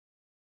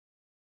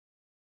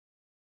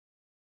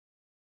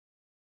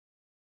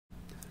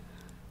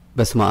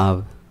በስመ አብ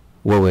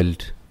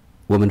ወወልድ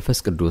ወመንፈስ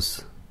ቅዱስ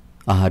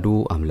አሐዱ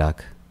አምላክ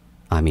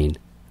አሜን።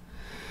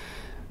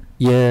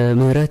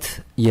 የምህረት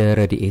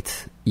የረድኤት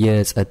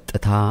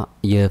የጸጥታ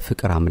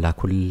የፍቅር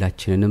አምላክ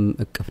ሁላችንንም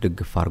እቅፍ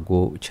ድግፍ አርጎ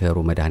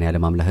ቸሩ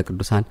መድኃኔዓለም አምላከ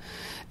ቅዱሳን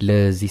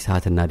ለዚህ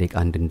ሰዓትና ደቂቃ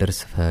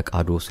እንድንደርስ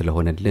ፈቃዱ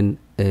ስለሆነልን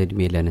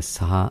እድሜ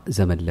ለንስሐ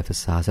ዘመን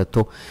ለፍስሐ ሰጥቶ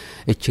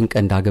እችን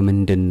ቀን ዳግም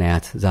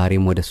እንድናያት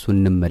ዛሬም ወደሱ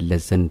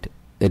እንመለስ ዘንድ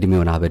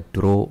እድሜውን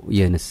አበድሮ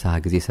የንስሐ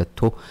ጊዜ ሰጥቶ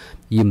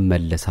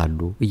ይመለሳሉ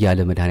እያለ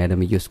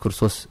መድኃኔዓለም ኢየሱስ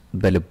ክርስቶስ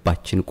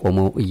በልባችን ቆሞ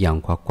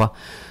እያንኳኳ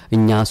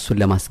እኛ እሱን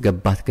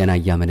ለማስገባት ገና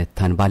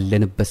እያመነታን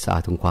ባለንበት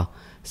ሰዓት እንኳን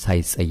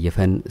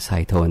ሳይጸየፈን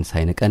ሳይተወን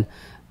ሳይንቀን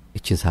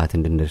እችን ሰዓት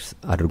እንድንደርስ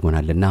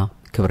አድርጎናልና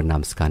ክብርና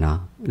ምስጋና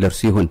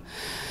ለእርሱ ይሁን።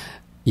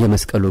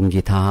 የመስቀሉን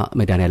ጌታ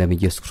መድኃኔዓለም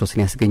ኢየሱስ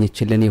ክርስቶስን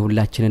ያስገኘችልን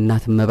የሁላችን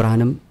እናት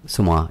መብርሃንም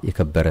ስሟ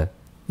የከበረ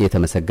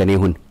የተመሰገነ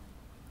ይሁን።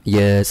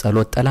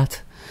 የጸሎት ጠላት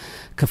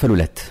ክፍል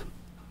 2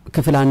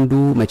 ክፍል 1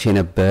 መቼ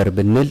ነበር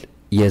ብንል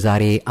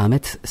የዛሬ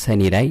አመት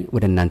ሰኔ ላይ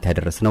ወደ እናንተ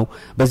ያደረስነው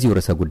በዚህ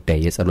ርዕሰ ጉዳይ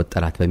የጸሎት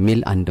ጠላት በሚል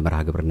አንድ መርሃ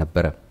ግብር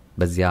ነበር።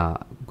 በዚያ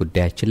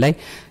ጉዳያችን ላይ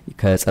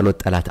ከጸሎት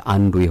ጠላት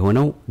አንዱ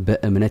የሆነው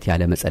በእምነት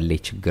ያለ መጸለይ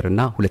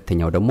ችግርና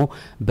ሁለተኛው ደግሞ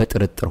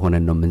በጥርጥር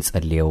ሆነን ነው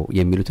የምንጸልየው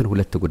የሚሉትን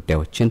ሁለት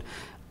ጉዳዮችን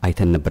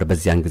አይተን ነበር።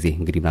 በዚያን ጊዜ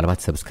እንግዲህ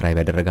ምናልባት ሰብስክራይብ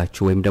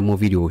ያደረጋችሁ ወይም ደግሞ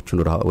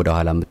ቪዲዮዎቹን ወደ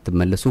ኋላ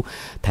የምትመለሱ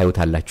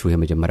ታዩታላችሁ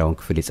የመጀመሪያውን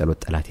ክፍል የጸሎት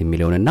ጠላት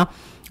የሚለውንና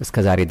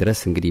እስከዛሬ ድረስ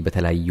እንግዲህ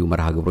በተለያዩ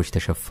መርሃ ግብሮች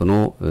ተሸፍኖ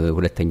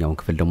ሁለተኛውን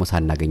ክፍል ደግሞ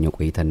ሳናገኘው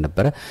ቆይተን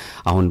ነበር።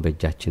 አሁን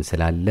በእጃችን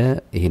ስላለ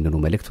ይሄንኑ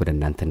መልእክት ወደ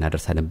እናንተ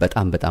እናደርሳለን።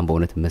 በጣም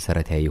በእውነት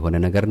መሰረታዊ የሆነ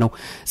ነገር ነው።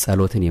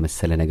 ጸሎትን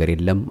የመሰለ ነገር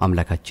የለም።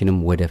 አምላካችንም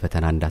ወደ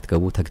ፈተና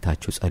እንዳትገቡ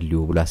ተግታችሁ ጸልዩ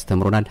ብሎ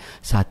አስተምሮናል።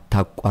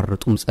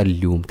 ሳታቋርጡም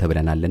ጸልዩም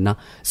ተብለናልና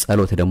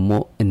ጸሎት ደግሞ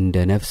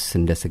እንደ ነፍስ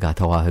እንደ ስጋ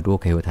ተዋህዶ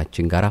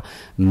ከህይወታችን ጋራ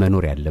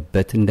መኖር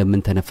ያለበት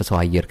እንደምንተነፍሰው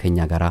አየር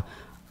ከኛ ጋራ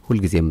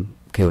ሁልጊዜም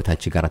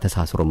ከህይወታችን ጋራ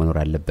ተሳስሮ መኖር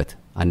ያለበት።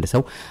 አንድ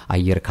ሰው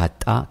አየር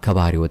ካጣ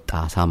ከባህር ወጣ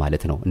አሳ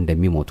ማለት ነው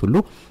እንደሚሞት ሁሉ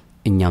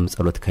እኛም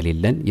ጸሎት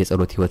ከሌለን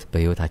የጸሎት ህይወት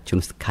በህይወታችን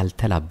ውስጥ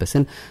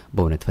ካልተላበስን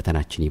በእውነት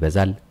ፈተናችን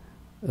ይበዛል፣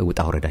 ውጣ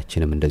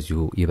ወረዳችንም እንደዚሁ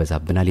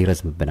ይበዛብናል፣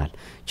 ይረዝምብናል።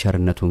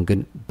 ቸርነቱን ግን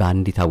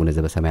በአንዲት አቡነ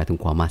ዘበሰማያት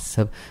እንኳን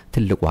ማሰብ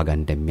ትልቅ ዋጋ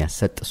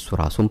እንደሚያሰጥ እሱ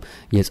ራሱም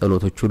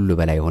የጸሎቶች ሁሉ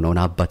በላይ ሆነውን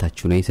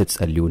አባታችሁ ነው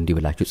ስትጸልዩ እንዲህ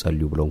ብላችሁ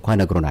ጸልዩ ብሎ እንኳን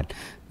ነግሮናል።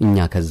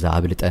 እኛ ከዛ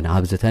አብልጠን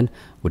አብዝተን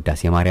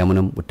ውዳሴ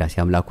ማርያምንም ውዳሴ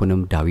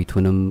አምላኩንም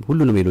ዳዊቱንም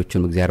ሁሉንም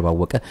ሌሎችንም እግዚአብሔር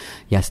ባወቀ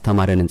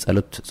ያስተማረንን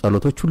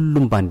ጸሎቶች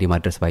ሁሉም ባንዴ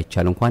ማድረስ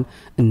ባይቻል እንኳን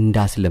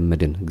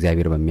እንዳስለምድን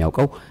እግዚአብሔር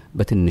በሚያውቀው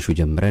በትንሹ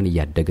ጀምረን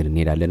እያደግን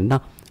እንሄዳለንና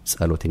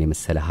ጸሎትን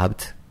የመሰለ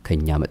ሀብት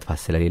ከኛ መጥፋት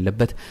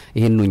ስለሌለበት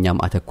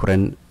ይሄንኛም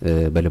አተኩረን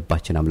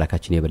በልባችን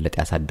አምላካችን የበለጠ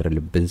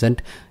ያሳድርልብን ዘንድ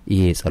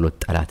ይሄ ጸሎት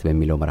ጠላት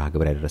በሚለው መርሃ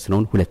ግብር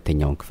ያደረስነውን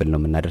ሁለተኛውን ክፍል ነው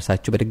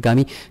የምናደርሳችሁ። በድጋሚ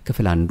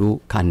ክፍል 1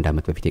 ከአንድ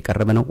አመት በፊት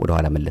የቀረበ ነው። ወደ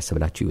ኋላ መለስ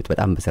ብላችሁ ይዩት።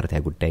 በጣም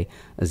መሰረታዊ ጉዳይ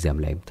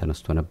እዚያም ላይ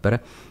ተነስቶ ነበር።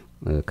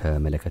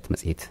 ከመለከት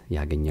መጽሔት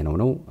ያገኘነው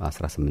ነው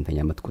 18ኛ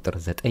አመት ቁጥር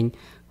 9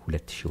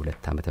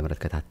 2002 ዓመተ ምህረት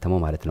ከታተመው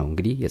ማለት ነው።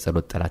 እንግዲህ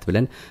የጸሎት ጠላት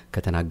ብለን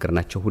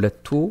ከተናገርናቸው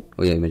ሁለቱ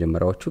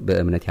የመጀመሪያዎቹ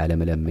በእምነት ያለ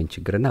መለመን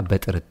ችግርና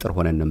በጥርጥር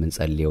ሆነን ነው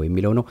የምንጸልየው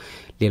የሚለው ነው።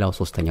 ሌላው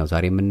ሶስተኛው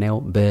ዛሬ የምናየው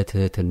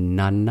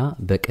በትህትናና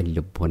በቅን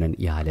ልብ ሆነን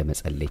ያለ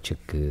መጸለይ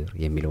ችግር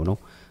የሚለው ነው።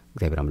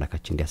 እግዚአብሔር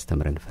አምላካችን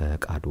እንዲያስተምረን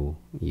ፈቃዱ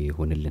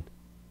ይሁንልን።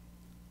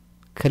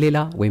 ከሌላ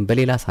ወይም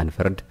በሌላ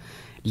ሳንፈርድ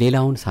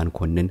ሌላውን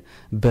ሳንኮንን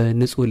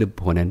በንጹህ ልብ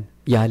ሆነን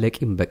ያለ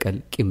ቂም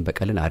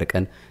በቀልን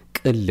አርቀን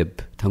ቅን ልብ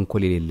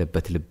ተንኮል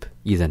የሌለበት ልብ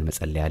ይዘን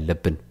መጸለይ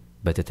አለብን።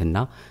 በትህትና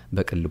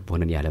በቅን ልብ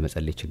ሆነን ያለ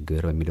መጸለይ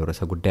ችግር በሚለው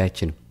ርዕሰ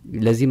ጉዳያችን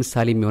ለዚህ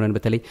ምሳሌ የሚሆነን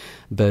በተለይ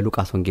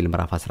በሉቃስ ወንጌል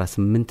ምዕራፍ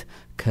 18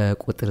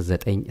 ከቁጥር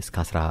 9 እስከ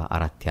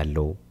 14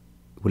 ያለው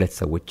ሁለት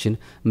ሰዎችን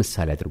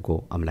ምሳሌ አድርጎ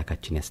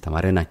አምላካችን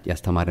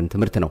ያስተማረን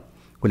ትምህርት ነው።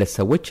 ሁለት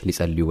ሰዎች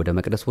ሊጸልዩ ወደ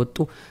መቅደስ ወጡ።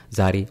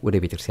 ዛሬ ወደ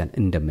ቤተክርስቲያን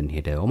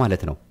እንደምንሄደው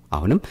ማለት ነው።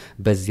 አሁንም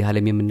በዚህ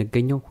ዓለም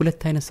የምንገኘው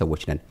ሁለት አይነት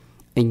ሰዎች ነን።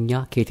 እኛ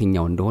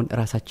ከየትኛው እንደሆን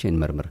ራሳችንን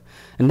መርምር።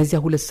 እነዚያ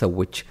ሁለት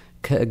ሰዎች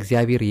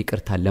ከእግዚአብሔር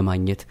ይቅርታ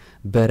ለማግኘት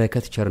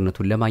በረከት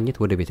ቸርነቱን ለማግኘት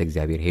ወደ ቤተ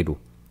እግዚአብሔር ሄዱ።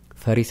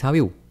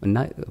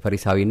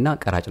 ፈሪሳዊና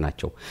ቀራጭ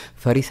ናቸው።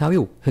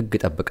 ፈሪሳዊው ሕግ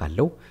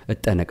ጠብቃለሁ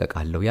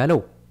እጠነቀቃለሁ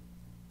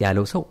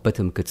ያለው ሰው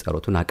በትምክህት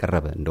ጸሎቱን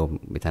አቀረበ። እንደውም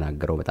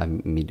የተናገረው በጣም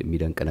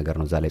የሚደንቅ ነገር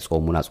ነው። ዛሬ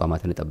ጾሙን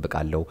አጽዋማትን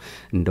እጠብቃለሁ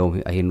እንደውም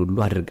ይሄን ሁሉ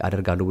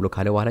አደርጋለሁ ብሎ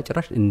ካለ በኋላ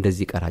ጭራሽ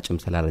እንደዚህ ቀራጭም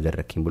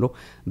ስላላደረከኝ ብሎ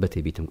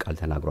በትዕቢትም ቃል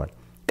ተናግሯል።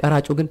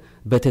 ቀራጩ ግን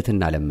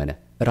በትህትና ለመነ።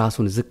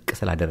 ራሱን ዝቅ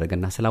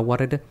ስላደረገና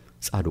ስላዋረደ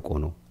ጻድቅ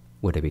ሆኖ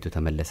ወደ ቤቱ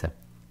ተመለሰ።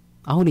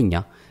 አሁን እኛ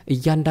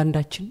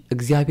እያንዳንዳችን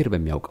እግዚአብሔር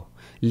በሚያውቀው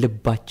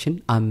ልባችን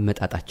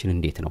አመጣጣችን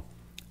እንዴት ነው?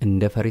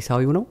 እንደ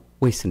ፈሪሳዊው ነው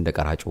ወይስ እንደ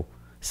ቀራጩ?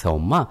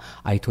 ሰውማ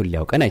አይቶ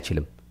ሊያውቀን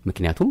አይችልም።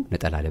 ምክንያቱም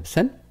ነጠላ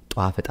ለብሰን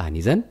ጧፍ ዕጣን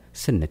ይዘን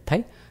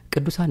ስንታይ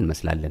ቅዱሳን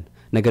እንመስላለን።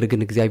 ነገር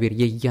ግን እግዚአብሔር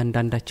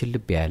የእያንዳንዳችን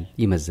ልብ ያያል፣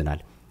 ይመዝናል።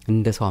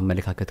 እንደ ሰው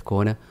አመለካከት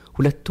ከሆነ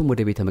ሁለቱም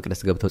ወደ ቤተ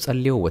መቅደስ ገብተው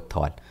ጸልየው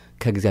ወጥተዋል።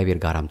 ከእግዚአብሔር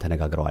ጋርም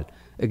ተነጋግረዋል።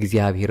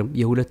 እግዚአብሔርም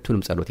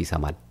የሁለቱንም ጸሎት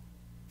ይሰማል፣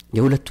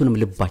 የሁለቱንም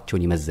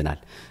ልባቸውን ይመዝናል።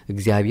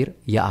 እግዚአብሔር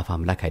የአፍ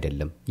አምላክ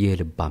አይደለም፣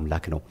 የልብ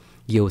አምላክ ነው።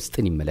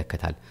 የውስጥን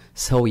ይመለከታል።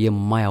 ሰው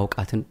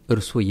የማያውቃትን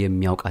እርሱ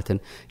የሚያውቃትን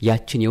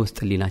ያችን የውስጥ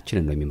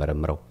ሕሊናችንን ነው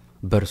የሚመረምረው።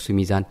 በእርሱ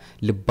ሚዛን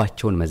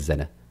ልባቸውን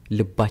መዘነ።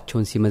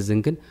 ልባቸውን ሲመዝን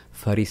ግን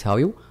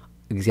ፈሪሳዊው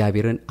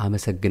እግዚአብሔርን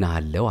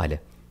አመሰግናለሁ አለ።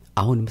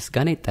 አሁን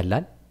ምስጋና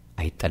ይጠላል?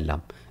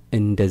 አይጠላም።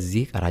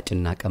 እንደዚህ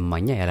ቀራጭና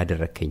ቀማኛ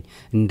ያላደረከኝ፣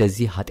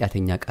 እንደዚህ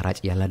ኃጢአተኛ ቀራጭ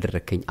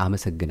ያላደረከኝ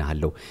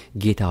አመሰግናለሁ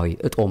ጌታዬ።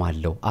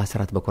 እጦማለሁ፣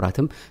 አስራት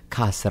በኩራትም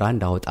ከ10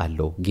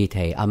 እንዳወጣለሁ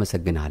ጌታዬ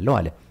አመሰግናለሁ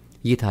አለ።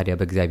 ይህ ታዲያ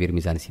በእግዚአብሔር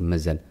ሚዛን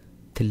ሲመዘን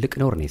ትልቅ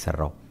ነውር ነው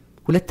የሰራው።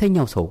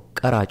 ሁለተኛው ሰው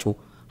ቀራጩ፣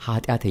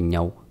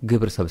 ኃጢአተኛው፣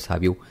 ግብር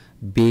ሰብሳቢው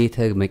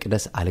ቤተ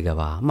መቅደስ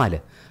አልገባም አለ።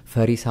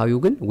 ፈሪሳዊው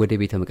ግን ወደ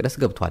ቤተ መቅደስ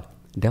ገብቷል።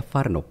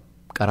 ደፋር ነው።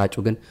 ቀራጩ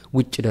ግን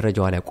ውጭ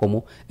ደረጃው ላይ ቆሞ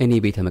እኔ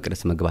ቤተ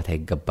መቅደስ መግባት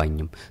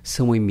አይገባኝም፣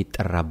 ስሙ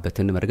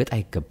የሚጠራበትን መርገጥ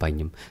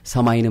አይገባኝም፣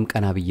 ሰማይንም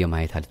ቀና ብዬ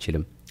ማየት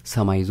አልችልም፣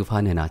 ሰማይ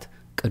ዙፋንህ ናት፣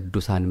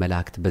 ቅዱሳን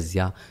መላእክት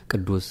በዚያ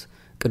ቅዱስ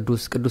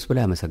ቅዱስ ቅዱስ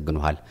ብለው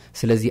ያመሰግኑሃል፣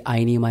 ስለዚህ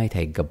አይኔ ማየት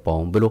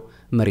አይገባውም ብሎ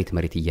መሬት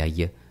እያየ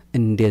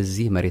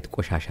እንደዚህ መሬት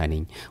ቆሻሻ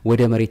ነኝ፣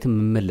 ወደ መሬትም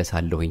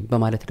እመለሳለሁኝ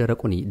በማለት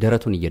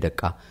ደረቱን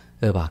እየደቃ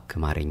እባክህ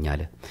ማረኝ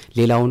አለ።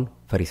 ሌላውን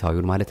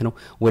ፈሪሳዊውን ማለት ነው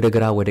ወደ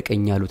ግራ ወደ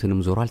ቀኝ ያሉትንም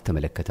ዞሮ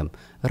አልተመለከተም።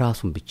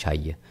 ራሱን ብቻ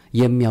አየ።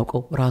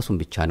 የሚያውቀው ራሱን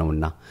ብቻ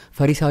ነውና።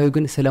 ፈሪሳዊው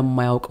ግን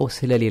ስለማያውቀው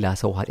ስለ ሌላ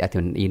ሰው ኃጢአት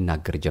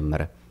ይናገር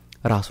ጀመረ።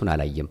 ራሱን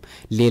አላየም፣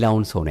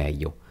 ሌላውን ሰው ነው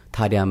ያየው።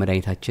 ታዲያ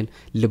መድኃኒታችን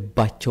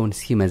ልባቸውን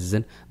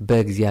ሲመዝን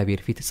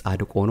በእግዚአብሔር ፊት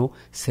ጻድቅ ሆኖ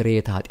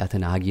ስርየተ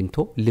ኃጢአትን አግኝቶ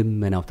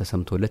ልመናው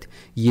ተሰምቶለት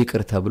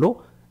ይቅር ተብሎ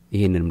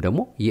ይህንንም ደግሞ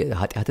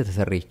ኃጢአት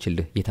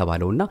ተሰረየችልህ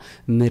የተባለውና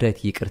ምሕረት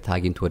ይቅርታ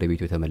አግኝቶ ወደ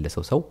ቤቱ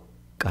የተመለሰው ሰው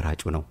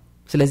ቀራጩ ነው።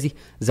 ስለዚህ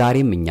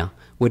ዛሬም እኛ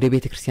ወደ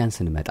ቤተ ክርስቲያን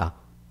ስንመጣ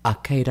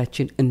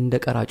አካሄዳችን እንደ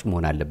ቀራጩ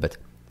መሆን አለበት።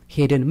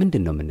 ሄደን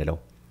ምንድን ነው የምንለው?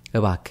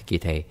 እባክህ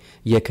ጌታዬ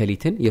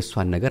የከሊትን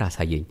የእሷን ነገር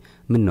አሳየኝ።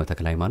 ምን ነው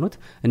ተክለ ሃይማኖት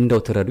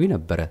እንደው ትረዱኝ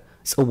ነበረ፣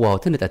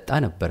 ጽዋዎትን እጠጣ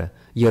ነበረ፣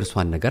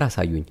 የእርሷን ነገር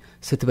አሳዩኝ፣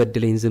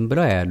 ስትበድለኝ ዝም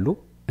ብለው ያያሉ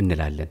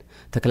እንላለን።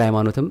 ተክለ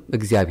ሃይማኖትም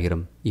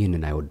እግዚአብሔርም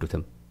ይህንን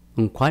አይወዱትም።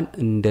 እንኳን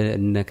እንደ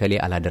ነከሌ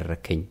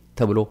አላደረከኝ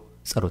ተብሎ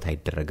ጸሎት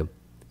አይደረግም።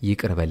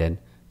 ይቅር በለን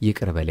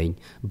ይቅር በለኝ፣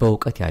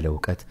 በእውቀት ያለ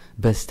እውቀት፣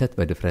 በስተት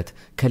በድፍረት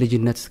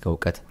ከልጅነት እስከ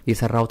እውቀት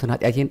የሰራሁትን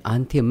ኃጢአቴን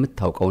አንተ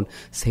የምታውቀውን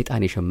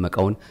ሰይጣን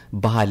የሸመቀውን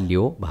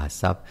በሐልዮ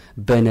በሐሳብ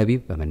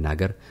በነቢብ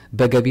በመናገር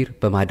በገቢር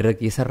በማድረግ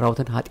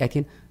የሰራሁትን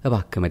ኃጢአቴን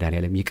እባክህ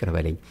መድኃኔዓለም ይቅር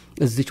በለኝ።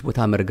 እዚች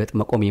ቦታ መርገጥ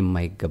መቆም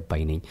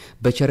የማይገባኝ ነኝ፣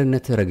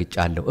 በቸርነት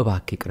ረግጫለሁ፣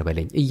 እባክህ ይቅር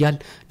በለኝ እያል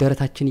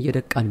ደረታችን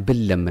እየደቃን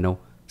ብንለምነው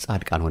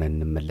ጻድቃን ሆነን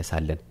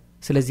እንመለሳለን።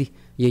 ስለዚህ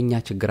የኛ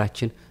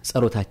ችግራችን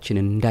ጸሎታችን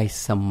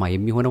እንዳይሰማ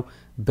የሚሆነው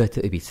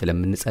በትዕቢት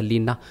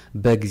ስለምንጸልይና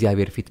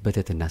በእግዚአብሔር ፊት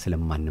በትህትና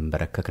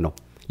ስለማንበረከክ ነው።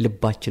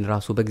 ልባችን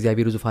ራሱ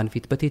በእግዚአብሔር ዙፋን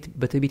ፊት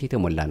በትዕቢት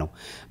የተሞላ ነው።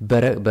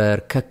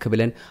 በርከክ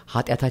ብለን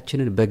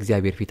ኃጢአታችንን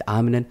በእግዚአብሔር ፊት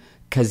አምነን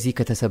ከዚህ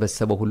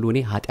ከተሰበሰበው ሁሉ እኔ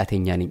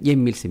ኃጢአተኛ ነኝ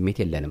የሚል ስሜት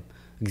የለንም።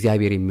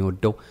 እግዚአብሔር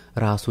የሚወደው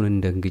ራሱን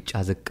እንደ እንግጫ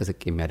ዝቅ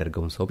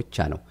የሚያደርገውን ሰው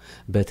ብቻ ነው።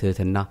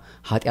 በትህትና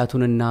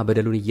ኃጢአቱንና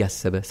በደሉን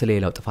እያሰበ ስለ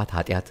ሌላው ጥፋት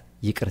ኃጢአት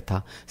ይቅርታ፣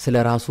 ስለ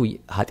ራሱ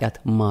ኃጢአት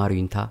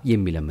ማሩኝታ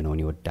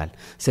የሚለምነውን ይወዳል።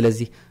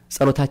 ስለዚህ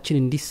ጸሎታችን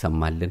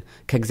እንዲሰማልን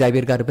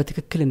ከእግዚአብሔር ጋር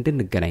በትክክል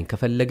እንድንገናኝ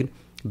ከፈለግን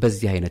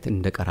በዚህ አይነት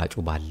እንደ ቀራጩ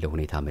ባለ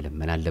ሁኔታ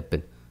መለመን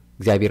አለብን።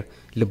 እግዚአብሔር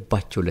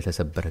ልባቸው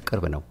ለተሰበረ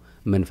ቅርብ ነው፣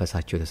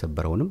 መንፈሳቸው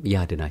የተሰበረውንም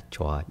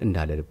ያድናቸዋል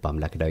እንዳለ ልበ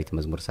አምላክ ዳዊት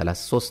መዝሙር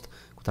 33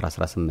 ቁጥር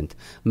 18።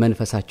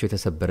 መንፈሳቸው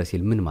የተሰበረ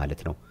ሲል ምን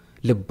ማለት ነው?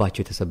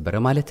 ልባቸው የተሰበረ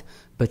ማለት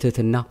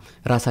በትህትና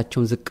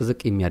ራሳቸውን ዝቅ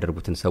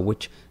የሚያደርጉትን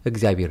ሰዎች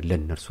እግዚአብሔር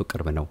ለነርሱ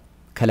ቅርብ ነው።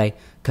 ከላይ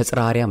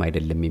ከጽርሐ አርያም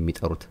አይደለም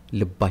የሚጠሩት፣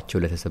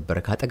 ልባቸው ለተሰበረ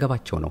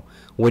ካጠገባቸው ነው።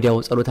 ወዲያው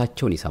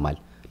ጸሎታቸውን ይሰማል።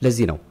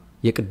 ለዚህ ነው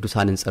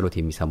የቅዱሳንን ጸሎት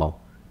የሚሰማው።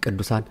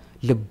 ቅዱሳን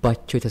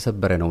ልባቸው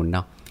የተሰበረ ነውና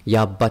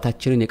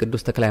የአባታችንን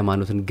የቅዱስ ተክለ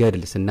ሃይማኖትን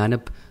ገድል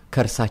ስናነብ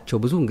ከእርሳቸው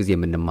ብዙውን ጊዜ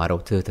የምንማረው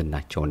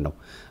ትህትናቸውን ነው።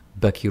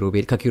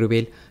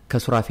 ከኪሩቤል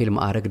ከሱራፌል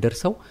ማዕረግ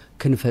ደርሰው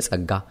ክንፈ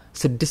ጸጋ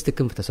 6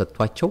 ክንፍ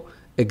ተሰጥቷቸው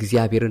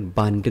እግዚአብሔርን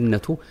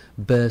በአንድነቱ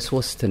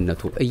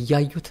በሶስትነቱ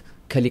እያዩት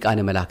ከሊቃነ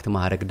መላእክት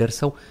ማዕረግ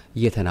ደርሰው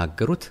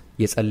የተናገሩት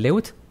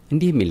የጸለዩት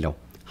እንዲህ የሚል ነው።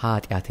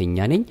 ኃጢአተኛ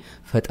ነኝ፣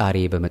 ፈጣሪ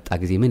በመጣ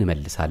ጊዜ ምን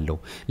እመልሳለሁ?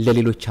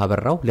 ለሌሎች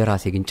አበራው፣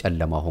 ለራሴ ግን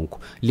ጨለማ ሆንኩ።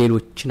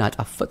 ሌሎችን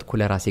አጣፈጥኩ፣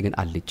 ለራሴ ግን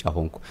አልጫ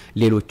ሆንኩ።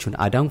 ሌሎችን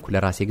አዳንኩ፣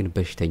 ለራሴ ግን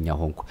በሽተኛ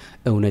ሆንኩ።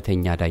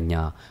 እውነተኛ ዳኛ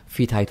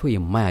ፊት አይቶ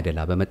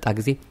የማያደላ በመጣ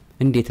ጊዜ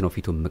እንዴት ነው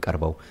ፊቱን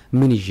የምቀርበው?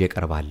 ምን ይዤ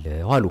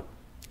እቀርባለሁ አሉ።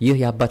 ይህ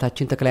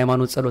የአባታችን ተክለ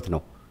ሃይማኖት ጸሎት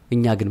ነው።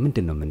 እኛ ግን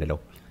ምንድን ነው የምንለው?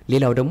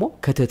 ሌላው ደግሞ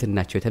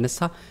ከትህትናቸው የተነሳ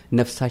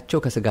ነፍሳቸው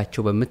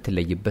ከስጋቸው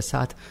በምትለይበት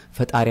ሰዓት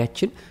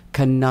ፈጣሪያችን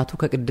ከእናቱ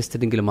ከቅድስት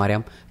ድንግል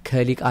ማርያም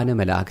ከሊቃነ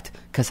መላእክት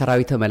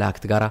ከሰራዊተ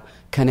መላእክት ጋር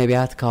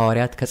ከነቢያት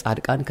ከሐዋርያት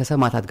ከጻድቃን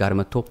ከሰማዕታት ጋር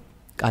መጥቶ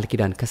ቃል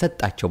ኪዳን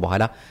ከሰጣቸው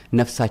በኋላ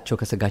ነፍሳቸው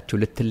ከስጋቸው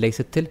ልትለይ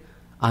ስትል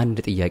አንድ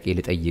ጥያቄ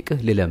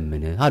ልጠይቅህ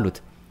ልለምንህ አሉት።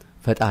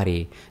 ፈጣሪ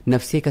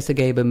ነፍሴ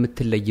ከስጋዬ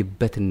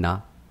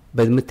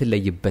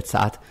በምትለይበት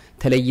ሰዓት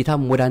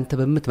ተለይታም ወደ አንተ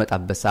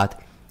በምትመጣበት ሰዓት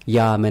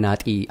ያ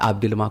መናጢ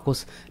አብድልማኮስ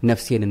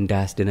ነፍሴን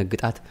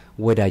እንዳያስደነግጣት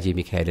ወዳጄ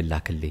ሚካኤል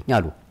ላክልኝ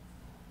አሉ።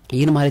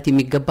 ይህን ማለት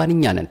የሚገባን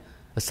እኛ ነን።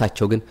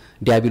 እሳቸው ግን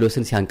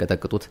ዲያብሎስን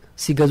ሲያንቀጠቅጡት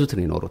ሲገዙት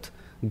ነው የኖሩት።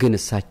 ግን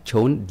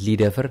እሳቸውን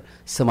ሊደፍር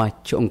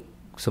ስማቸውን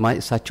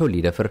እሳቸው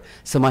ሊደፍር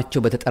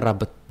ስማቸው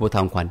በተጠራበት ቦታ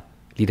እንኳን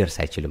ሊደርስ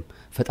አይችልም።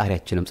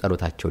 ፈጣሪያችንም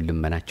ጸሎታቸውን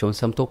ልመናቸውን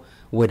ሰምቶ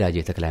ወዳጄ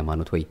ተክለ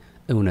ሃይማኖት ወይ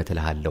እውነት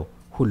እልሃለሁ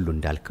ሁሉ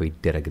እንዳልከው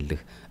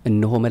ይደረግልህ።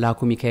 እነሆ መልአኩ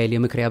ሚካኤል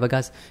የምክር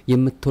ያበጋዝ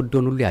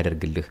የምትወደውን ሁሉ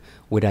ያደርግልህ።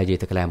 ወዳጄ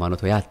ተክለ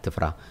ሃይማኖት ወይ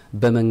አትፍራ፣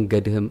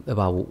 በመንገድህም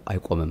እባቡ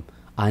አይቆምም።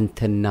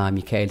 አንተና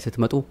ሚካኤል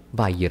ስትመጡ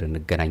በአየር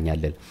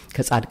እንገናኛለን።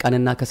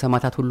 ከጻድቃንና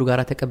ከሰማዕታት ሁሉ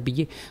ጋር ተቀብዬ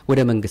ወደ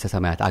መንግሥተ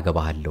ሰማያት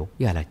አገባሃለሁ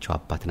ያላቸው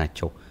አባት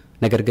ናቸው።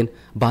 ነገር ግን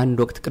በአንድ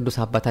ወቅት ቅዱስ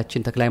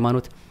አባታችን ተክለ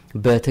ሃይማኖት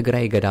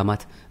በትግራይ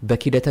ገዳማት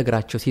በኪደተ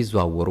እግራቸው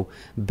ሲዘዋወሩ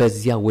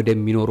በዚያ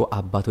ወደሚኖሩ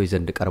አባቶች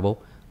ዘንድ ቀርበው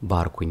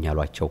ባርኩኝ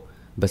አሏቸው።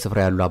 በስፍራ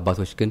ያሉ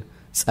አባቶች ግን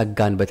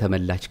ጸጋን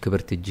በተመላች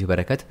ክብርት እጅህ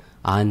በረከት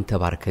አንተ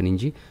ባርከን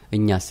እንጂ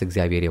እኛስ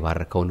እግዚአብሔር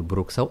የባረከውን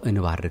ብሩክ ሰው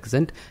እንባርክ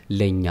ዘንድ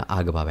ለኛ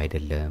አግባብ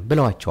አይደለም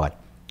ብለዋቸዋል።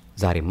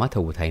 ዛሬማ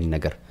ተውታይን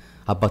ነገር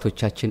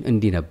አባቶቻችን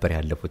እንዲህ ነበር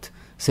ያለፉት።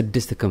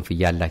 6 ክንፍ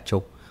ያላቸው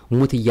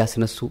ሙት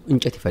እያስነሱ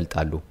እንጨት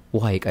ይፈልጣሉ፣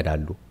 ውሃ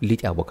ይቀዳሉ፣ ሊጥ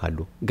ያቦካሉ፣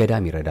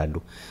 ገዳም ይረዳሉ።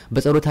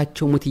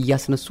 በጸሎታቸው ሙት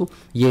እያስነሱ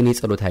የኔ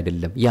ጸሎት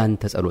አይደለም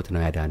ያንተ ጸሎት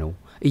ነው ያዳነው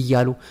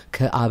እያሉ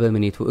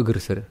ከአበምኔቱ እግር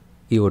ስር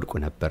ይወድቁ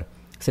ነበር።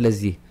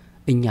 ስለዚህ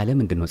እኛ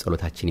ለምንድነው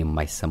ጸሎታችን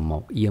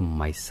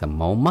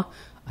የማይሰማውማ?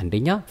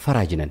 አንደኛ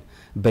ፈራጅ ነን፣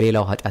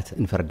 በሌላው ኃጢአት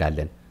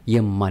እንፈርዳለን፣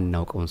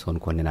 የማናውቀውን ሰው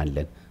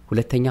እንኮንናለን።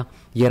 ሁለተኛ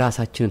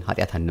የራሳችንን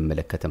ኃጢአት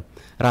አንመለከትም፣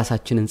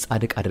 ራሳችንን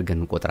ጻድቅ አድርገን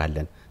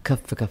እንቆጥራለን፣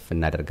 ከፍ ከፍ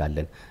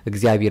እናደርጋለን።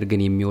 እግዚአብሔር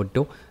ግን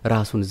የሚወደው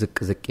ራሱን ዝቅ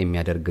ዝቅ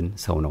የሚያደርግን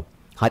ሰው ነው።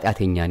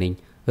 ኃጢአተኛ ነኝ፣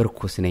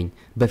 እርኩስ ነኝ፣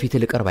 በፊት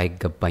ልቀርብ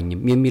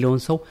አይገባኝም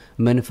የሚለውን ሰው፣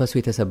 መንፈሱ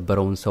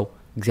የተሰበረውን ሰው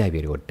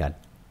እግዚአብሔር ይወዳል።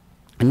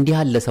 እንዲህ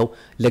ያለ ሰው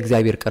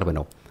ለእግዚአብሔር ቅርብ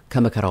ነው።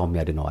 ከመከራውም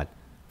ያድነዋል፣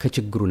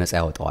 ከችግሩ ነፃ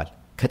ያወጣዋል፣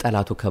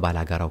 ከጠላቱ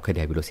ከባላጋራው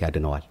ከዲያብሎስ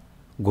ያድነዋል።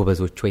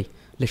 ጎበዞች ሆይ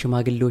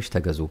ለሽማግሌዎች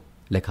ተገዙ፣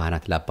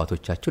 ለካህናት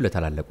ለአባቶቻችሁ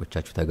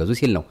ለታላላቆቻችሁ ተገዙ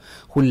ሲል ነው።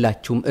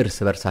 ሁላችሁም እርስ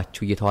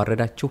በርሳችሁ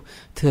እየተዋረዳችሁ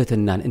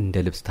ትሕትናን እንደ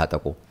ልብስ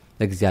ታጠቁ።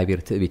 እግዚአብሔር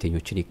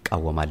ትዕቢተኞችን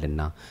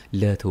ይቃወማልና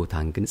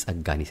ለትሑታን ግን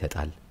ጸጋን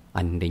ይሰጣል።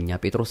 አንደኛ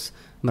ጴጥሮስ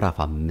ምዕራፍ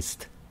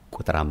 5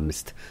 ቁጥር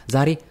 5።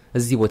 ዛሬ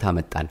እዚህ ቦታ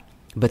መጣን።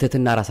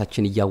 በትሕትና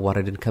ራሳችን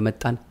እያዋረድን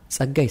ከመጣን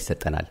ጸጋ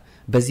ይሰጠናል።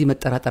 በዚህ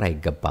መጠራጠር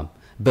አይገባም።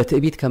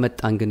 በትዕቢት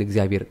ከመጣን ግን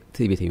እግዚአብሔር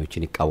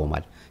ትዕቢተኞችን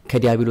ይቃወማል።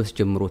 ከዲያብሎስ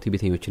ጀምሮ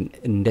ትዕቢተኞችን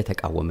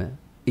እንደተቃወመ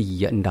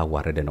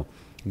እንዳዋረደ ነው።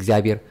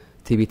 እግዚአብሔር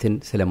ትዕቢትን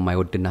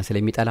ስለማይወድና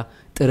ስለሚጠላ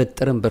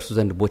ጥርጥርም በእርሱ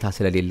ዘንድ ቦታ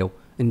ስለሌለው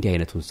እንዲህ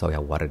አይነቱን ሰው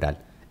ያዋርዳል።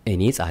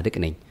 እኔ ጻድቅ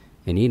ነኝ፣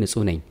 እኔ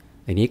ንጹሕ ነኝ፣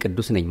 እኔ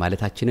ቅዱስ ነኝ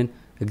ማለታችንን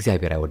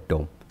እግዚአብሔር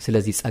አይወደውም።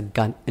 ስለዚህ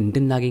ጸጋን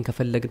እንድናገኝ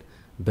ከፈለግን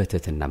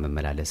በትሕትና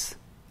መመላለስ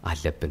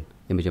አለብን።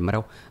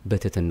 የመጀመሪያው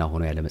በትሕትና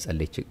ሆኖ ያለ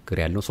መጸለይ ችግር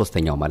ያለው፣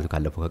 ሶስተኛው ማለት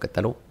ካለፈው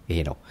ከቀጠለው ይሄ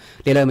ነው።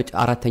 ሌላው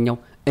አራተኛው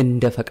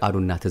እንደ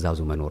ፈቃዱና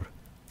ትእዛዙ መኖር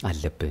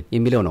አለብን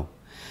የሚለው ነው።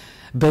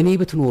 በእኔ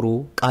ብትኖሩ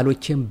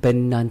ቃሎቼም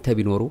በእናንተ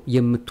ቢኖሩ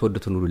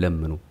የምትወዱትን ሁሉ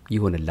ለምኑ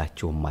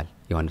ይሆንላችሁማል።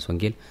 ዮሐንስ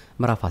ወንጌል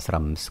ምዕራፍ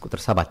 15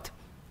 ቁጥር 7።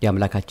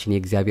 የአምላካችን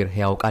የእግዚአብሔር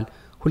ሕያው ቃል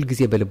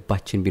ሁልጊዜ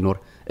በልባችን ቢኖር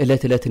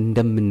ዕለት ዕለት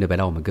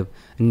እንደምንበላው ምግብ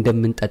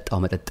እንደምንጠጣው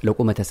መጠጥ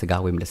ለቁመተ ሥጋ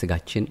ወይም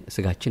ለሥጋችን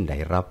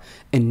እንዳይራብ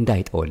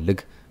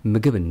እንዳይጠወልግ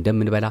ምግብ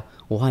እንደምንበላ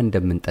ውሃ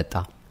እንደምንጠጣ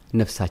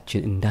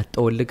ነፍሳችን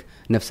እንዳትጠወልግ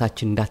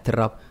ነፍሳችን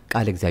እንዳትራብ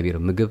ቃል እግዚአብሔር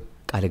ምግብ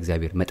ቃል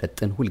እግዚአብሔር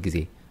መጠጥን ሁልጊዜ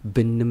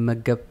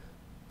ብንመገብ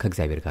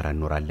ከእግዚአብሔር ጋር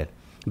እንኖራለን።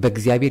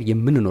 በእግዚአብሔር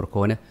የምንኖር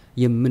ከሆነ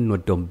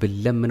የምንወደውን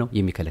ብንለምነው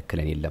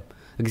የሚከለክለን የለም።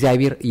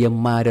 እግዚአብሔር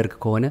የማያደርግ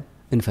ከሆነ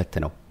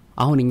እንፈትነው።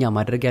 አሁን እኛ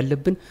ማድረግ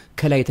ያለብን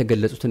ከላይ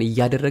የተገለጹትን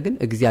እያደረግን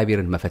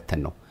እግዚአብሔርን መፈተን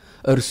ነው።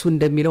 እርሱ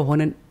እንደሚለው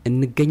ሆነን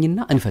እንገኝና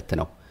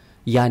እንፈትነው።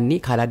 ያኔ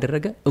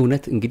ካላደረገ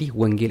እውነት እንግዲህ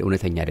ወንጌል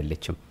እውነተኛ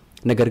አይደለችም።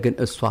 ነገር ግን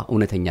እሷ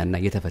እውነተኛና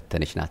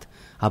የተፈተነች ናት።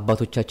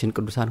 አባቶቻችን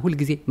ቅዱሳን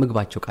ሁልጊዜ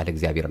ምግባቸው ቃል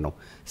እግዚአብሔር ነው።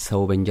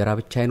 ሰው በእንጀራ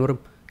ብቻ አይኖርም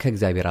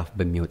ከእግዚአብሔር አፍ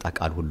በሚወጣ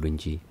ቃል ሁሉ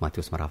እንጂ።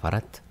 ማቴዎስ ምዕራፍ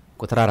 4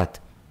 ቁጥር 4።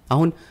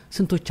 አሁን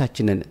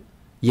ስንቶቻችንን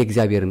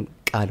የእግዚአብሔርን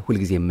ቃል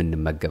ሁልጊዜ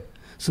የምንመገብ?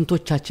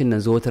 ስንቶቻችንን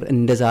ዘወትር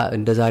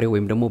እንደ ዛሬው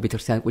ወይም ደግሞ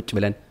ቤተክርስቲያን ቁጭ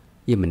ብለን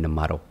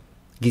የምንማረው?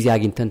 ጊዜ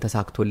አግኝተን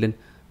ተሳክቶልን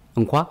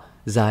እንኳ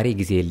ዛሬ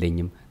ጊዜ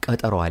የለኝም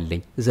ቀጠሮ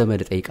አለኝ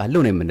ዘመድ ጠይቃለሁ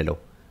ነው የምንለው?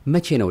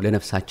 መቼ ነው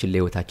ለነፍሳችን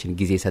ለሕይወታችን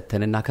ጊዜ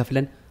ሰጥተንና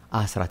ከፍለን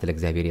አስራት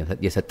ለእግዚአብሔር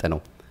የሰጠነው?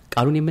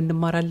 ቃሉን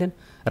የምንማራለን?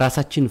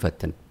 ራሳችንን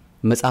ፈትን።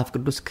 መጽሐፍ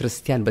ቅዱስ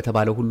ክርስቲያን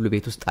በተባለው ሁሉ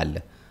ቤት ውስጥ አለ።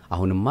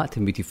 አሁንማ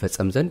ትንቢቱ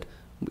ይፈጸም ዘንድ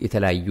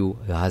የተለያዩ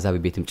አሕዛብ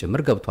ቤትም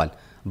ጭምር ገብቷል።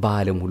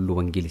 በዓለም ሁሉ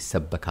ወንጌል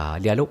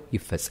ይሰበካል ያለው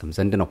ይፈጸም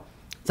ዘንድ ነው።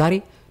 ዛሬ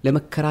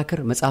ለመከራከር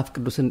መጽሐፍ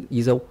ቅዱስን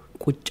ይዘው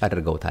ቁጭ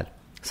አድርገውታል።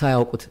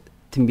 ሳያውቁት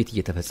ትንቢት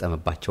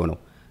እየተፈጸመባቸው ነው።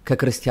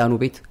 ከክርስቲያኑ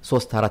ቤት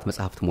 3-4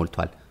 መጽሐፍት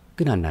ሞልቷል፣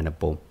 ግን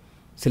አናነበውም።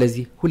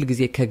 ስለዚህ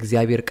ሁልጊዜ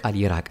ከእግዚአብሔር ቃል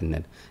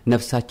የራቅነን።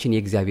 ነፍሳችን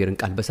የእግዚአብሔርን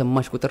ቃል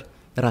በሰማች ቁጥር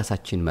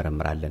ራሳችንን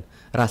መረምራለን።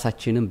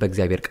 ራሳችንን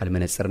በእግዚአብሔር ቃል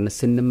መነጽርነት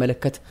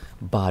ስንመለከት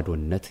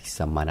ባዶነት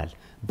ይሰማናል።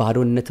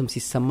 ባዶነትም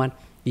ሲሰማን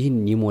ይህን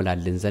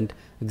ይሞላልን ዘንድ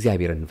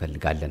እግዚአብሔርን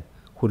እንፈልጋለን።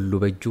 ሁሉ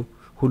በእጁ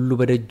ሁሉ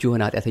በደጁ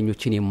የሆነ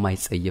ኃጢአተኞችን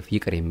የማይጸየፍ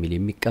ይቅር የሚል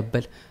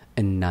የሚቀበል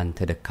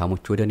እናንተ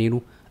ደካሞች ወደ እኔ ኑ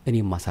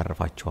እኔም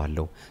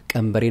አሳርፋችኋለሁ።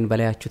 ቀንበሬን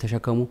በላያችሁ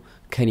ተሸከሙ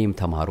ከኔም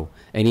ተማሩ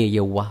እኔ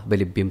የዋህ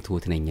በልቤም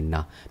ትሑት ነኝና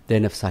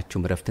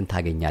ለነፍሳችሁም ረፍትን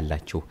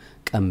ታገኛላችሁ።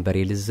 ቀንበሬ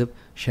ልዝብ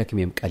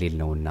ሸክሜም ቀሊል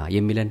ነውና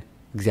የሚለን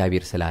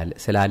እግዚአብሔር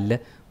ስላለ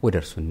ወደ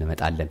እርሱ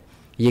እንመጣለን።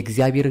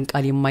 የእግዚአብሔርን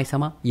ቃል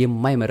የማይሰማ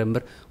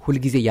የማይመረምር ሁሉ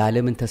ጊዜ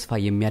የዓለምን ተስፋ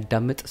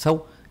የሚያዳምጥ ሰው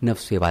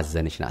ነፍሱ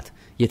የባዘነች ናት፣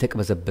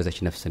 የተቅበዘበዘች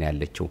ነፍስ ነው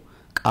ያለችው።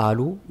 ቃሉ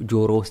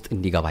ጆሮ ውስጥ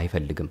እንዲገባ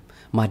አይፈልግም።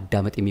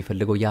 ማዳመጥ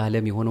የሚፈልገው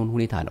የዓለም የሆነውን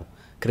ሁኔታ ነው።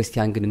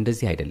 ክርስቲያን ግን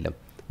እንደዚህ አይደለም።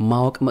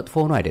 ማወቅ መጥፎ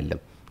ሆኖ አይደለም።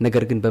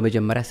 ነገር ግን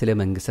በመጀመሪያ ስለ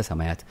መንግስተ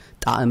ሰማያት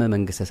ጣዕመ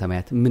መንግስተ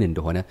ሰማያት ምን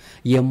እንደሆነ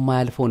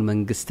የማያልፈውን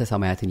መንግስተ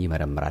ሰማያትን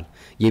ይመረምራል።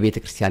 የቤተ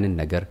ክርስቲያንን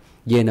ነገር፣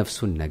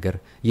 የነፍሱን ነገር፣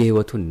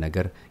 የህይወቱን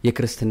ነገር፣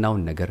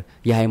 የክርስትናውን ነገር፣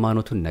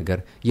 የሃይማኖቱን ነገር፣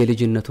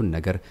 የልጅነቱን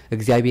ነገር፣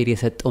 እግዚአብሔር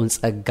የሰጠውን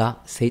ጸጋ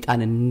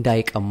ሰይጣን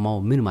እንዳይቀማው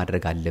ምን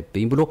ማድረግ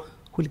አለብኝ ብሎ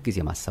ሁሉ ጊዜ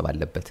ማሰብ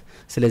አለበት።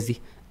 ስለዚህ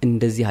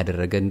እንደዚህ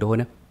ያደረገ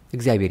እንደሆነ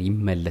እግዚአብሔር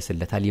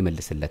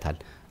ይመልስለታል።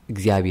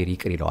 እግዚአብሔር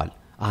ይቅር ይለዋል።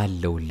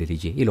 አለውልህ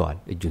ልጄ ይለዋል።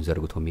 እጁን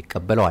ዘርግቶም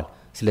ይቀበለዋል።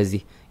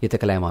 ስለዚህ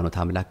የተክለ ሃይማኖት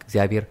አምላክ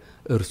እግዚአብሔር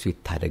እርሱ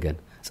ይታደገን፣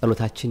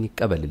 ጸሎታችን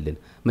ይቀበልልን።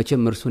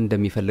 መቼም እርሱ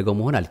እንደሚፈልገው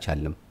መሆን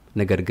አልቻልንም።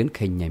 ነገር ግን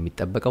ከኛ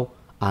የሚጠበቀው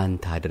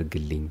አንተ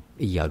አድርግልኝ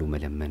እያሉ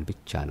መለመን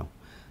ብቻ ነው።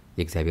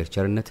 የእግዚአብሔር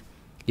ቸርነት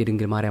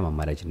የድንግል ማርያም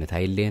አማላጅነት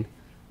አይለየን።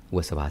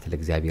 ወስብሐት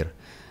ለእግዚአብሔር።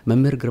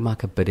 መምህር ግርማ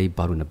ከበደ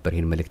ይባሉ ነበር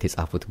ይህን መልእክት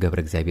የጻፉት። ገብረ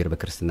እግዚአብሔር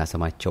በክርስትና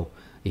ስማቸው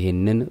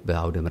ይህንን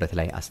በአውደ ምሕረት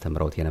ላይ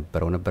አስተምረውት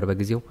የነበረው ነበር።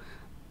 በጊዜው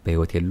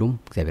በሕይወት የሉም።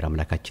 እግዚአብሔር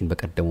አምላካችን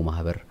በቀደሙ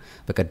ማህበር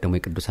በቀደሙ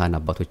የቅዱሳን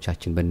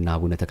አባቶቻችን በእነ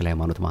አቡነ ተክለ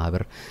ሃይማኖት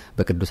ማህበር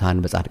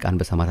በቅዱሳን በጻድቃን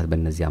በሰማዕታት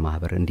በእነዚያ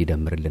ማህበር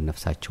እንዲደምርልን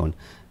ነፍሳቸውን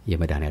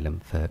የመድኃኔዓለም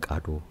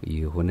ፈቃዱ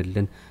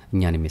ይሁንልን።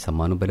 እኛንም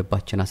የሰማኑ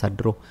በልባችን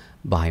አሳድሮ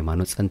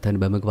በሃይማኖት ጸንተን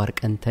በምግባር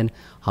ቀንተን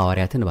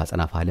ሐዋርያትን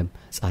በአጽናፈ ዓለም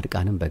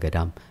ጻድቃንን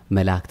በገዳም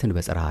መላእክትን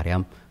በጽርሐ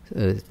አርያም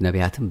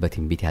ነቢያትን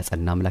በትንቢት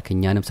ያጸና አምላክ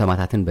እኛንም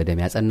ሰማዕታትን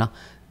በደም ያጸና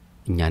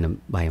እኛንም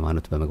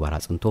በሃይማኖት በምግባር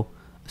አጽንቶ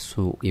እሱ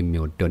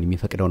የሚወደውን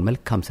የሚፈቅደውን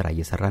መልካም ስራ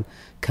እየሰራን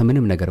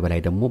ከምንም ነገር በላይ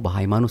ደግሞ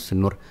በሃይማኖት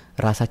ስንኖር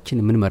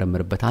ራሳችን ምን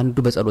መረምርበት አንዱ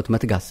በጸሎት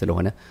መትጋት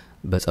ስለሆነ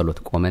በጸሎት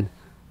ቆመን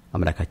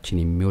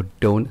አምላካችን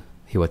የሚወደውን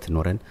ህይወት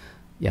ኖረን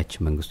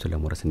ያቺ መንግስቱ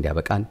ለመውረስ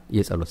እንዲያበቃን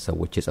የጸሎት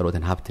ሰዎች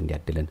የጸሎትን ሀብት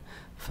እንዲያድለን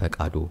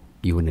ፈቃዱ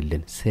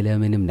ይሁንልን።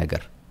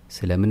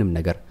 ስለምንም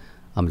ነገር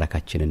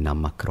አምላካችንን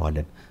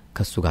እናማክረዋለን፣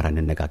 ከሱ ጋር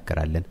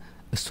እንነጋገራለን፣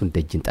 እሱን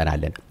ደጅ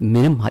እንጠናለን።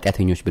 ምንም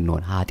ኃጢአተኞች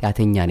ብንሆን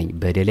ኃጢአተኛ ነኝ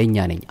በደለኛ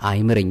ነኝ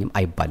አይምረኝም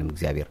አይባልም።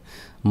 እግዚአብሔር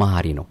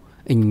መሐሪ ነው።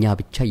 እኛ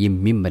ብቻ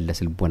የሚመለስ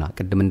ልቦና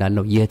ቅድም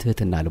እንዳልነው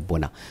የትህትና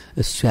ልቦና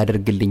እሱ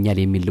ያደርግልኛል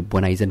የሚል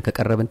ልቦና ይዘን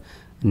ከቀረብን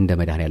እንደ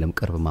መድኃኔዓለም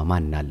ቅርብማ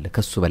ማን አለ?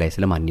 ከሱ በላይ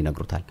ስለማን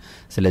ይነግሩታል?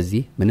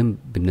 ስለዚህ ምንም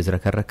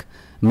ብንዝረከረክ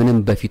ምንም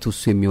በፊቱ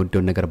እሱ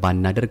የሚወደውን ነገር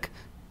ባናደርግ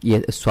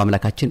እሱ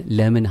አምላካችን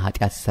ለምን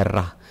ኃጢአት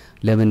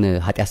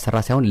ሰራ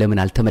ሳይሆን ለምን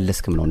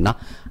አልተመለስክም ነውና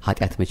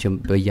ኃጢአት መቼም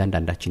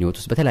በእያንዳንዳችን ህይወት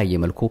ውስጥ በተለያየ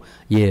መልኩ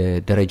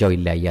የደረጃው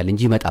ይለያያል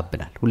እንጂ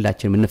ይመጣብናል።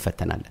 ሁላችንም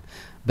እንፈተናለን።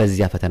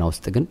 በዚያ ፈተና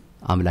ውስጥ ግን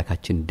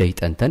አምላካችን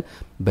ደይጠንተን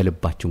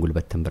በልባችን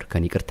ጉልበት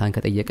ተንበርከን ይቅርታን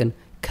ከጠየቅን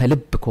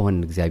ከልብ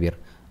ከሆነ እግዚአብሔር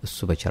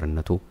እሱ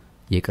በቸርነቱ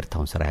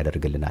የይቅርታውን ስራ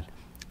ያደርግልናል።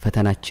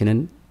 ፈተናችንን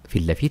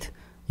ፊት ለፊት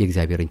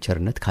የእግዚአብሔርን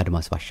ቸርነት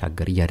ከአድማስ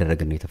ባሻገር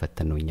እያደረግን ነው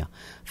የተፈተነው። እኛ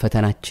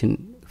ፈተናችን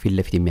ፊት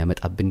ለፊት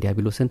የሚያመጣብን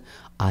ዲያብሎስን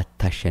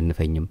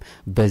አታሸንፈኝም፣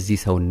 በዚህ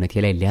ሰውነቴ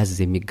ላይ ሊያዝ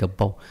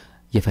የሚገባው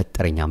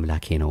የፈጠረኝ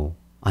አምላኬ ነው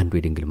አንዱ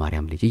የድንግል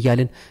ማርያም ልጅ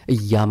እያልን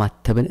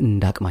እያማተብን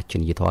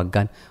እንዳቅማችን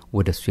እየተዋጋን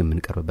ወደሱ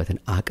የምንቀርብበትን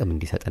አቅም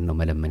እንዲሰጠን ነው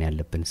መለመን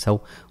ያለብን። ሰው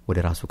ወደ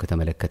ራሱ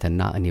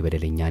ከተመለከተና እኔ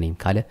በደለኛ ነኝ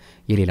ካለ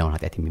የሌላውን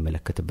ኃጢአት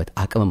የሚመለከትበት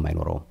አቅምም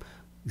አይኖረውም።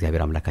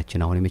 እግዚአብሔር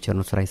አምላካችን አሁን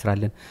የቸርነቱን ስራ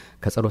ይስራልን።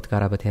 ከጸሎት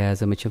ጋር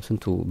በተያያዘ መቼም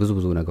ስንቱ ብዙ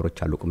ነገሮች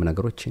አሉ፣ ቁም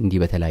ነገሮች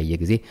እንዲህ በተለያየ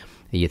ጊዜ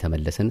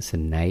እየተመለሰን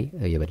ስናይ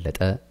የበለጠ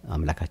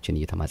አምላካችን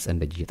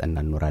እየተማጸን ደጅ እየጠና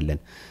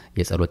እንኖራለን።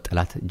 የጸሎት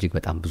ጠላት እጅግ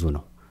በጣም ብዙ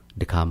ነው።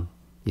 ድካም፣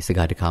 የስጋ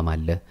ድካም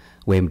አለ።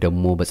 ወይም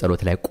ደግሞ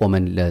በጸሎት ላይ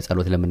ቆመን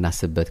ለጸሎት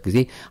ለምናስብበት ጊዜ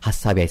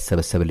ሐሳብ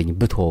አይሰበሰብልኝ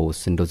ብትወውስ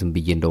እንደው ዝም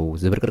ብዬ እንደው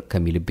ዝብርቅርቅ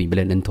ከሚልብኝ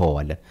ብለን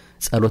እንተዋዋለን።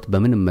 ጸሎት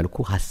በምንም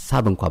መልኩ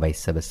ሐሳብ እንኳን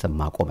ባይሰበሰብ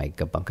ማቆም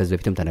አይገባም። ከዚህ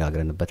በፊትም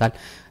ተነጋግረንበታል።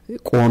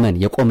 ቆመን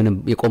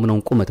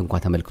የቆምነውን ቁመት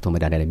እንኳን ተመልክቶ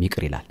መድኃኔዓለም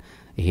ይቅር ይላል።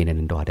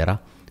 ይሄንን እንደው አደራ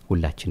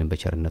ሁላችንም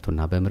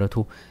በቸርነቱና በምሕረቱ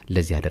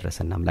ለዚህ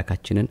ያደረሰና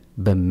አምላካችንን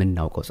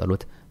በመናውቀው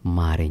ጸሎት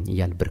ማረኝ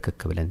እያል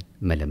ብርክክ ብለን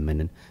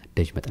መለመንን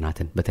ደጅ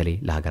መጥናትን በተለይ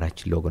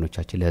ለሀገራችን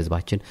ለወገኖቻችን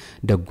ለሕዝባችን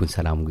ደጉን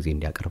ሰላሙ ጊዜ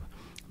እንዲያቀርብ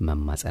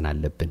መማጸን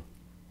አለብን።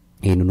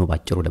 ይህንኑ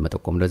ባጭሩ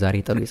ለመጠቆም ለዛሬ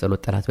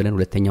የጸሎት ጠላት ብለን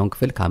ሁለተኛውን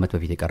ክፍል ከዓመት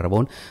በፊት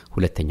የቀረበውን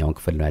ሁለተኛውን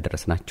ክፍል ነው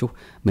ያደረስናችሁ።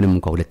 ምንም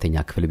እንኳን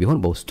ሁለተኛ ክፍል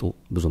ቢሆን በውስጡ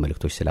ብዙ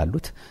መልእክቶች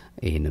ስላሉት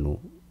ይህንኑ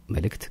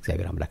መልእክት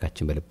እግዚአብሔር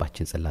አምላካችን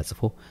በልባችን ጽላት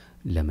ጽፎ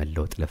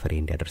ለመለወጥ ለፍሬ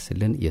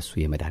እንዲያደርስልን የሱ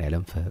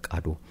የመድኃኔዓለም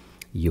ፈቃዱ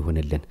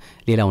ይሁንልን።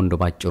 ሌላው እንደው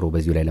ባጭሩ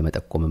በዚሁ ላይ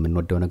ለመጠቆም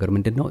የምንወደው ነገር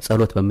ምንድነው?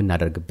 ጸሎት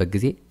በመናደርግበት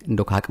ጊዜ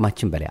እንደው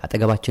ከአቅማችን በላይ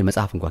አጠገባችን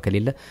መጽሐፍ እንኳን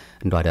ከሌለ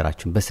እንደው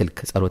አደራችን በስልክ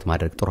ጸሎት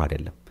ማድረግ ጥሩ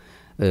አይደለም።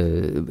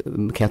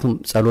 ምክንያቱም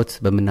ጸሎት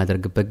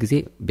በመናደርግበት ጊዜ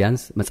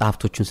ቢያንስ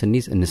መጽሐፍቶቹን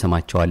ስንይዝ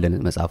እንሰማቸዋለን፣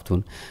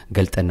 መጽሐፍቱን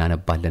ገልጠን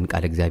እናነባለን፣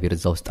 ቃል እግዚአብሔር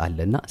እዛ ውስጥ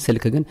አለና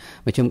ስልክ ግን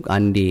መቼም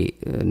አንዴ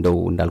እንደው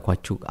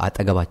እንዳልኳችሁ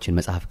አጠገባችን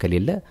መጽሐፍ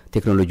ከሌለ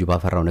ቴክኖሎጂ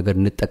ባፈራው ነገር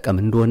እንጠቀም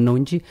እንደሆነ ነው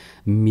እንጂ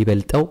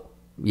የሚበልጠው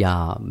ያ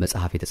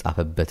መጽሐፍ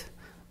የተጻፈበት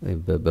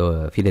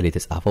በፊደል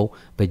የተጻፈው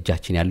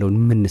በእጃችን ያለው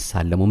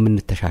ምንሳለመው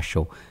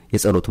ምንተሻሸው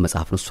የጸሎቱ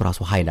መጽሐፍ ነው። እሱ ራሱ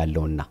ኃይል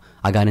አለውና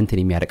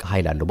አጋንንትን የሚያርቅ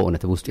ኃይል አለው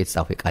በእውነት በውስጡ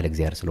የተጻፈው የቃል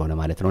እግዚአብሔር ስለሆነ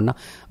ማለት ነውና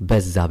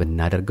በዛ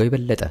ብናደርገው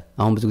ይበለጠ።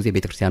 አሁን ብዙ ጊዜ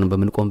ቤተክርስቲያኑን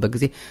በምንቆምበት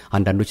ጊዜ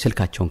አንዳንዶች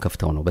ስልካቸውን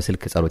ከፍተው ነው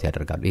በስልክ ጸሎት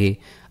ያደርጋሉ። ይሄ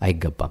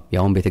አይገባም።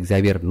 ያውን ቤተ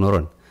እግዚአብሔር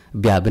ኖረን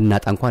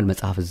ብናጣ እንኳን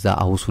መጽሐፍ እዛ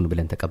አውሱን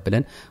ብለን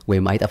ተቀብለን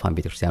ወይም አይጠፋም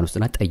ቤተክርስቲያን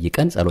ውስጥና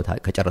ጠይቀን ጸሎት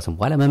ከጨረስን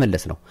በኋላ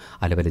መመለስ ነው።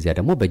 አለበለዚያ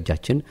ደግሞ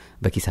በእጃችን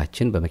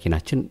በኪሳችን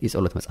በመኪናችን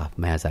የጸሎት መጽሐፍ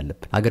መያዝ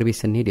አለብን። አገር ቤት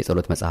ስንሄድ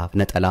የጸሎት መጽሐፍ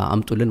ነጠላ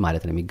አምጡልን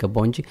ማለት ነው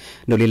የሚገባው እንጂ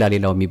ነው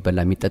ሌላው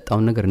የሚበላ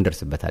የሚጠጣውን ነገር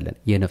እንደርስበታለን።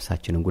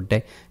 የነፍሳችንን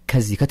ጉዳይ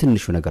ከዚህ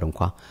ከትንሹ ነገር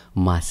እንኳን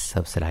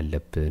ማሰብ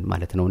ስላለብን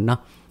ማለት ነውና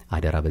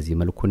አደራ በዚህ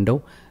መልኩ እንደው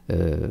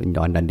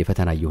አንዳንዴ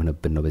ፈተና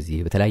እየሆነብን ነው በዚህ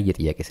በተለያየ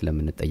ጥያቄ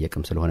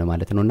ስለምንጠየቅም ስለሆነ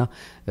ማለት ነውና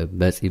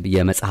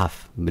የመጽሐፍ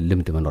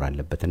ልምድ መኖር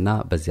አለበትና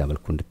በዚያ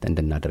መልኩ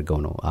እንድናደርገው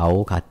ነው። አዎ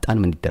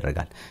ካጣን ምን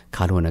ይደረጋል?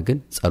 ካልሆነ ግን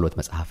ጸሎት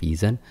መጽሐፍ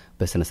ይዘን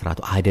በስነ ስርዓቱ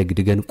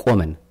አደግድገን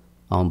ቆመን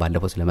አሁን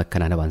ባለፈው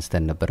ስለመከናነብ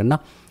አንስተን ነበርና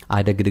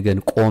አደግድገን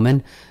ቆመን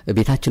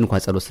ቤታችን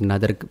እንኳን ጸሎት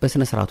ስናደርግ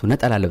በስነ ስርዓቱ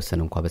ነጠላ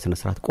ለብሰን እንኳን በስነ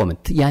ስርዓት ቆመን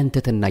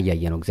ያንተተና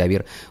ያያየነው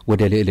እግዚአብሔር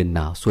ወደ ልዕልና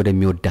እሱ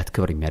ወደሚወዳት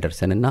ክብር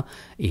የሚያደርሰንና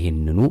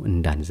ይሄንኑ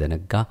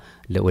እንዳንዘነጋ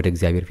ወደ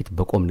እግዚአብሔር ፊት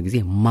በቆምን ጊዜ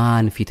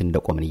ማን ፊት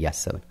እንደቆምን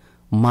እያሰብን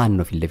ማን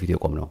ነው ፊት ለፊት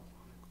የቆምነው?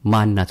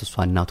 ማናት እሷ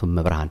እናቱ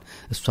መብርሃን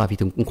እሷ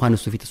ፊት እንኳን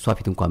እሱ ፊት እሷ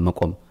ፊት እንኳን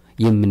መቆም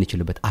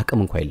የምንችልበት አቅም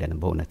እንኳን የለንም።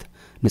 በእውነት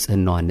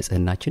ንጽህናዋን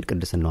ንጽህናችን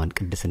ቅድስናዋን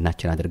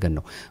ቅድስናችን አድርገን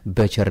ነው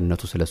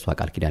በቸርነቱ ስለሷ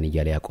ቃል ኪዳን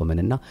እያለ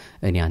ያቆመንና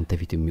እኔ አንተ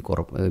ፊት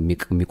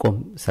የሚቆም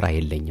ስራ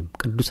የለኝም።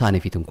 ቅዱሳን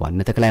ፊት እንኳን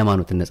እነ ተክለ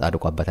ሃይማኖት እነ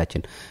ጻድቁ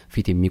አባታችን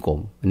ፊት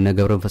የሚቆም እነ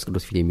ገብረ መንፈስ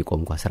ቅዱስ ፊት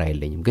የሚቆም እንኳን ስራ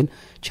የለኝም። ግን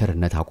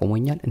ቸርነት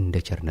አቆሞኛል፣ እንደ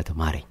ቸርነት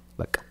ማረኝ፣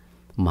 በቃ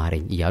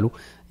ማረኝ እያሉ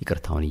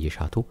ይቅርታውን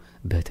እየሻቱ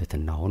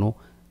በትህትና ሆኖ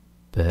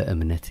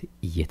በእምነት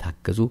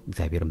እየታገዙ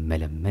እግዚአብሔር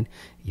መለመን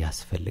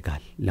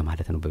ያስፈልጋል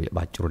ለማለት ነው።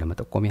 ባጭሩ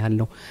ለመጠቆም ያህል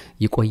ነው።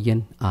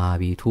 ይቆየን።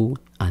 አቤቱ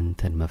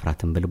አንተን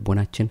መፍራትን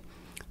በልቦናችን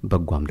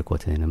በጎ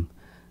አምልኮትህንም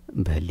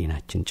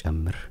በህሊናችን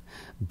ጨምር።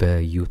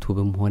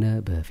 በዩቲዩብም ሆነ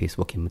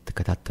በፌስቡክ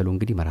የምትከታተሉ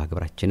እንግዲህ መርሃ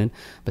ግብራችንን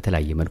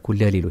በተለያየ መልኩ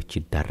ለሌሎች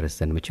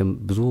ይዳረሰን። መቼም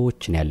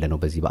ብዙዎችን ያለነው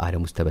በዚህ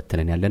በዓለም ውስጥ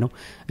ተበተነን ያለነው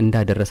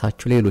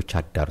እንዳደረሳችሁ ሌሎች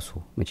አዳርሱ።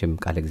 መቼም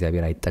ቃል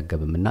እግዚአብሔር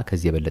አይጠገብምና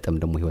ከዚህ የበለጠም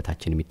ደግሞ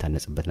ህይወታችን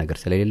የሚታነጽበት ነገር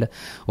ስለሌለ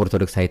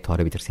ኦርቶዶክሳዊት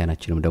ተዋሕዶ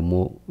ቤተክርስቲያናችንም ደግሞ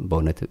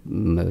በእውነት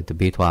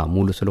ቤቷ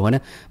ሙሉ ስለሆነ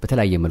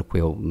በተለያየ መልኩ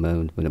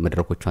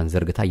መድረኮቿን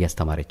ዘርግታ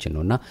እያስተማረችን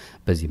ነውና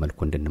በዚህ መልኩ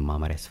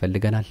እንድንማማር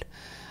ያስፈልገናል።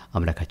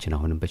 አምላካችን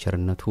አሁንም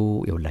በቸርነቱ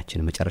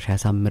የሁላችንን መጨረሻ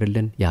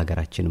ያሳምርልን።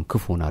 የሀገራችንም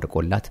ክፉን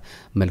አርቆላት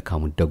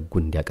መልካሙን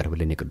ደጉን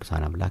እንዲያቀርብልን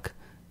የቅዱሳን አምላክ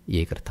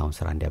የይቅርታውን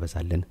ስራ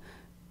እንዲያበዛልን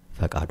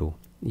ፈቃዱ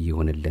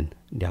ይሁንልን።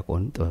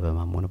 ዲያቆን ጥበበ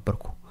ማሞ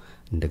ነበርኩ።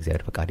 እንደ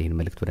እግዚአብሔር ፈቃድ ይህን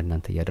መልእክት ወደ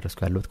እናንተ እያደረስኩ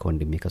ያለሁት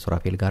ከወንድሜ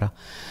ከሱራፌል ጋራ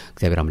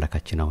እግዚአብሔር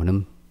አምላካችን አሁንም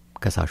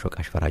ከሳሽ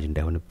ወቃሽ ፈራጅ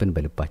እንዳይሆንብን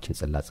በልባችን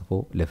ጽላት ጽፎ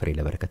ለፍሬ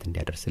ለበረከት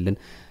እንዲያደርስልን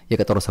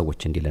የቀጠሮ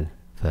ሰዎች እንዲለን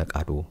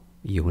ፈቃዱ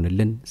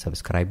ይሁንልን።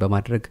 ሰብስክራይብ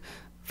በማድረግ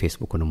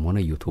ፌስቡክንም ሆነ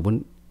ዩቲዩብን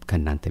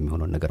ከናንተ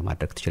የሚሆነውን ነገር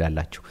ማድረግ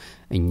ትችላላችሁ።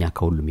 እኛ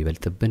ከሁሉም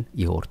የሚበልጥብን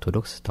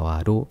የኦርቶዶክስ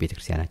ተዋሕዶ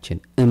ቤተክርስቲያናችን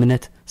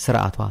እምነት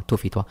ስርዓቷ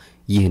ትውፊቷ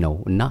ይህ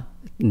ነውና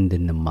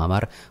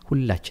እንድንማማር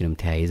ሁላችንም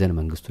ተያይዘን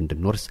መንግስቱ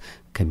እንድንወርስ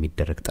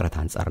ከሚደረግ ጥረት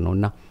አንጻር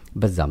ነውና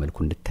በዛ መልኩ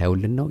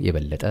እንድታዩልን ነው።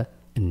 የበለጠ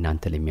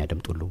እናንተ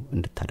ለሚያደምጡሉ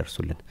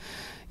እንድታደርሱልን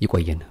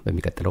ይቆየን።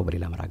 በሚቀጥለው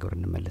በሌላ መርሃ ግብር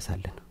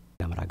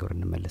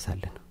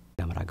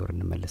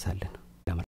እንመለሳለን።